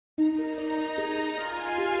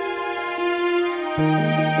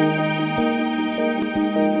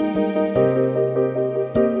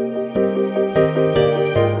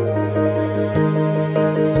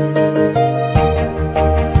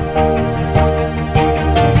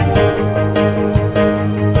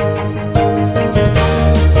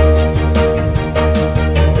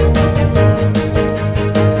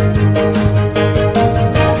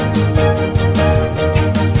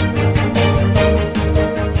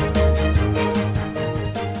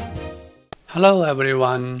Hello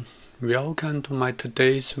everyone, welcome to my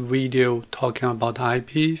today's video talking about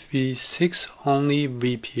IPv6 only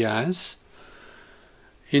VPS.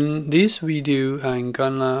 In this video, I'm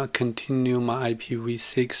gonna continue my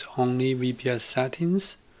IPv6 only VPS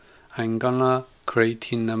settings. I'm gonna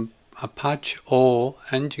create an Apache or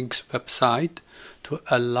Nginx website to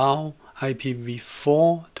allow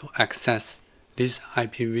IPv4 to access this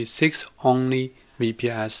IPv6 only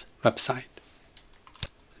VPS website.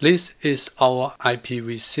 This is our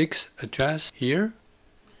IPv6 address here.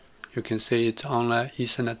 You can see it's on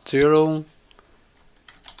Ethernet 0.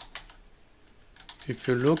 If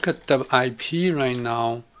you look at the IP right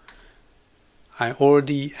now, I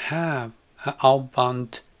already have an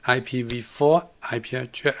outbound IPv4 IP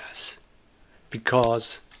address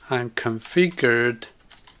because I'm configured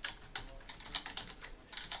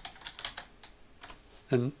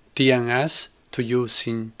the DNS to use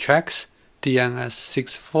Nginx DNS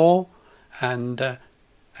 6.4 and NAT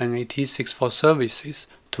 6.4 services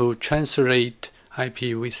to translate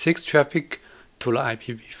IPv6 traffic to the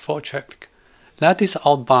IPv4 traffic. That is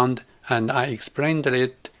outbound, and I explained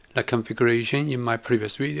the configuration in my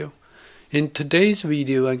previous video. In today's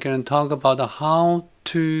video, I'm going to talk about how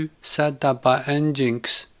to set up an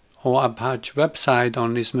Nginx or Apache website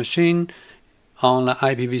on this machine on the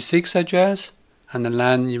IPv6 address, and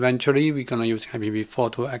then eventually we're going to use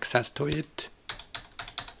IPv4 to access to it.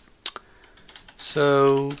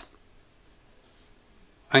 So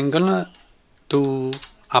I'm going to do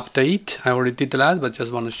update. I already did that, but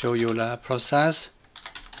just want to show you the process.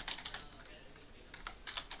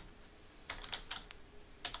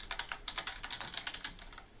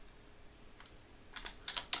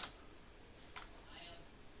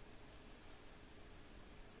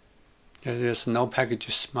 There's no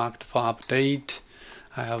packages marked for update.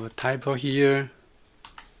 I have a typo here.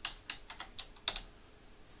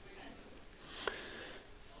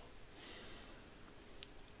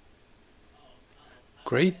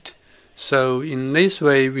 Great. So in this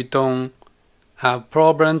way, we don't have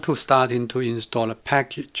problem to starting to install a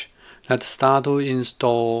package. Let's start to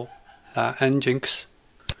install Nginx.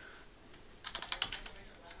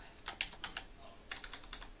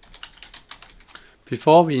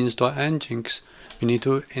 Before we install Nginx, we need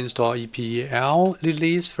to install EPEL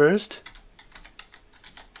release first.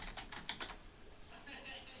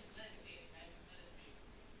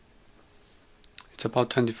 It's about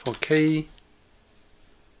 24K.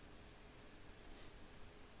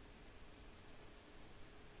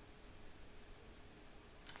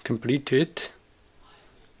 Completed.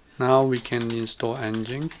 Now we can install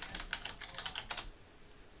Nginx.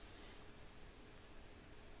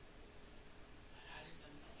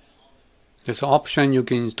 There's an option you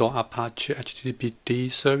can install Apache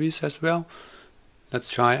HTTPD service as well. Let's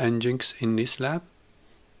try Nginx in this lab.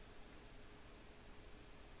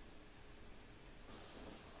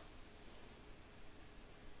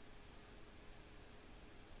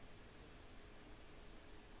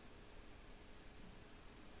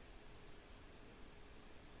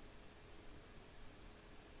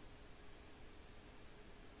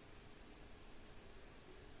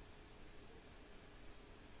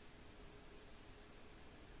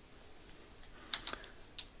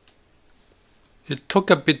 It took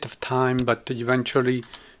a bit of time, but eventually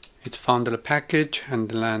it found the package and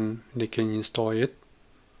then they can install it.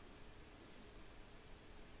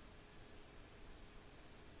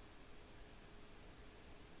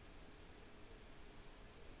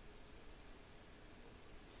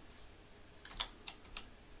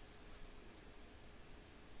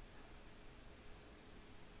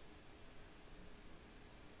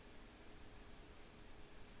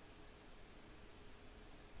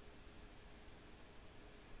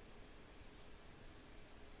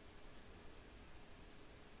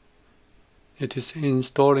 It is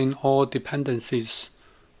installing all dependencies.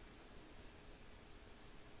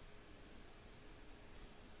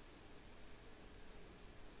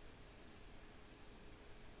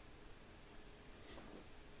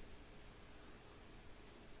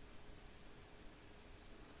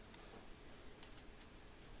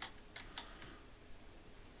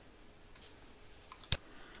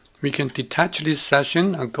 We can detach this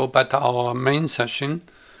session and go back to our main session.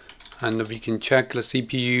 and we can check the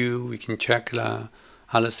CPU, we can check the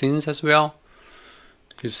other things as well.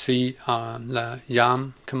 You see the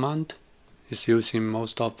yum command is used in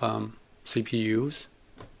most of CPUs.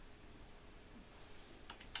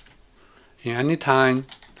 In any time,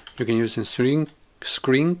 you can use the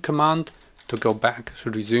screen command to go back to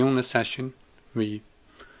resume the session. We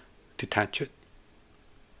detach it.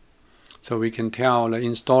 So we can tell the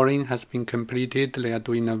installing has been completed. They are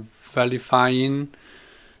doing a verifying.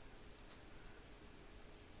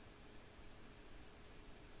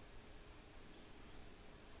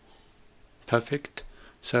 Perfect.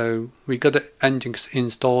 So we got the Nginx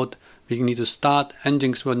installed. We need to start.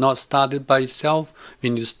 Nginx will not start it by itself. We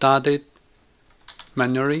need to start it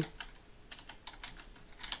manually.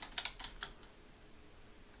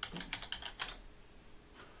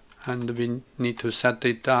 And we need to set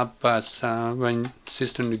it up as when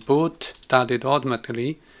system reboot, start it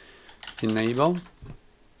automatically, enable.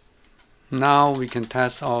 Now we can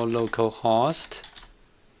test our local host.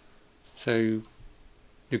 So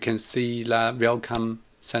you can see the welcome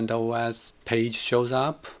CentOS page shows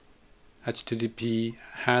up, HTTP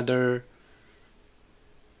header.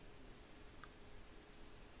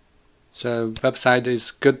 So website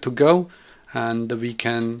is good to go, and we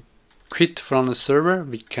can quit from the server.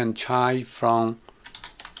 We can try from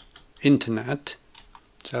internet.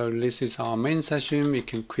 So this is our main session. We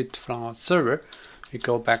can quit from our server. We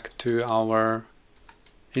go back to our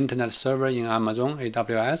internet server in Amazon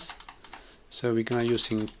AWS. So we're gonna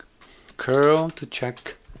using curl to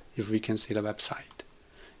check if we can see the website.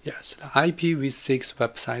 Yes, the IPv6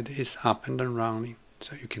 website is up and running.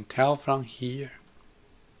 So you can tell from here.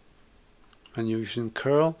 When you're using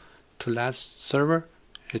curl to that server,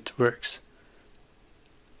 it works.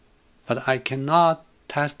 But I cannot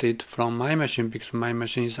test it from my machine because my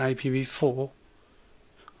machine is IPv4.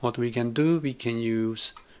 What we can do, we can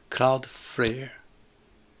use Cloudflare.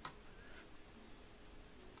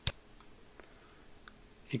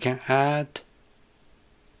 You can add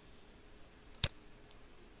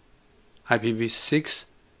IPv6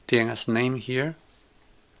 DNS name here.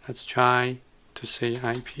 Let's try to say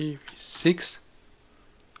IPv6.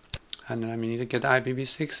 And then I need to get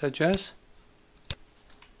IPv6 address.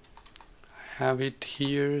 I have it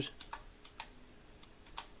here.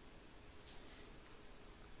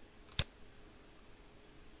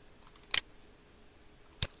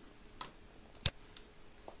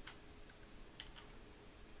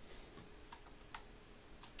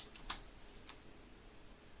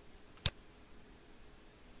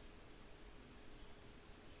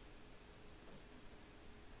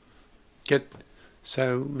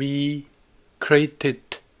 So we created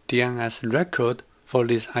DNS record for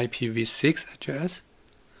this IPv6 address,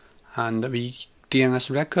 and we DNS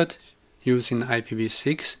record using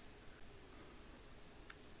IPv6.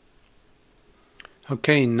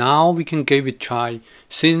 Okay, now we can give it a try.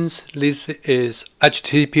 Since this is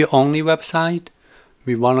HTTP only website,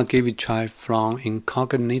 we want to give it a try from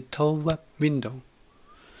incognito web window.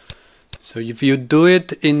 So if you do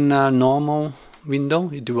it in a normal window,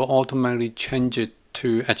 it will automatically change it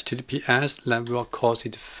to HTTPS. That will cause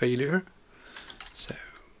it failure. So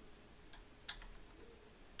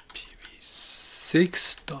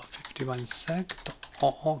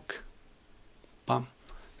pv6.51sec.org. Bam,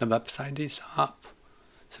 the website is up.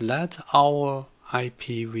 So that's our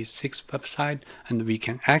IPv6 website, and we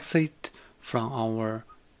can exit from our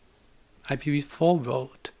IPv4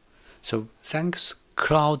 world. So thanks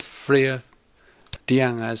Cloudflare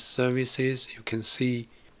DNS services, you can see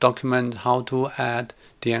document how to add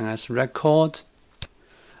DNS records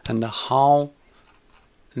and how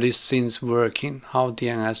these things working, how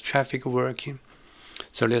DNS traffic working.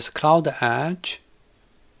 So there's Cloud Edge.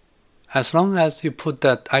 As long as you put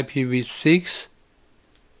that IPv6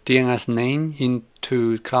 DNS name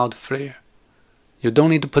into Cloudflare, you don't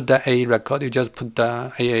need to put the A record, you just put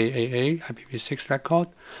the AAAA IPv6 record,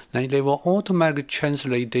 then they will automatically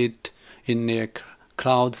translate it in their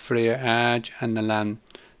Cloudflare Edge and then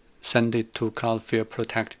send it to Cloudflare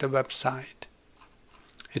protected website.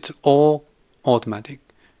 It's all automatic.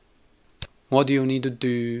 What you need to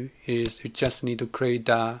do is you just need to create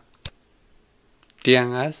a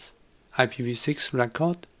DNS IPv6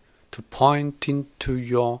 record to point into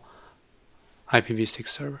your IPv6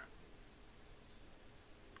 server.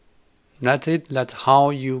 That's it. That's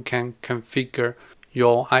how you can configure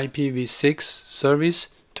your IPv6 service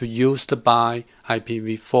to used by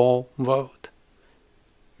IPv4 world,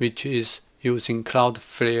 which is using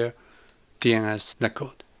Cloudflare DNS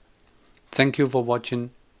record. Thank you for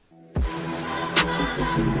watching.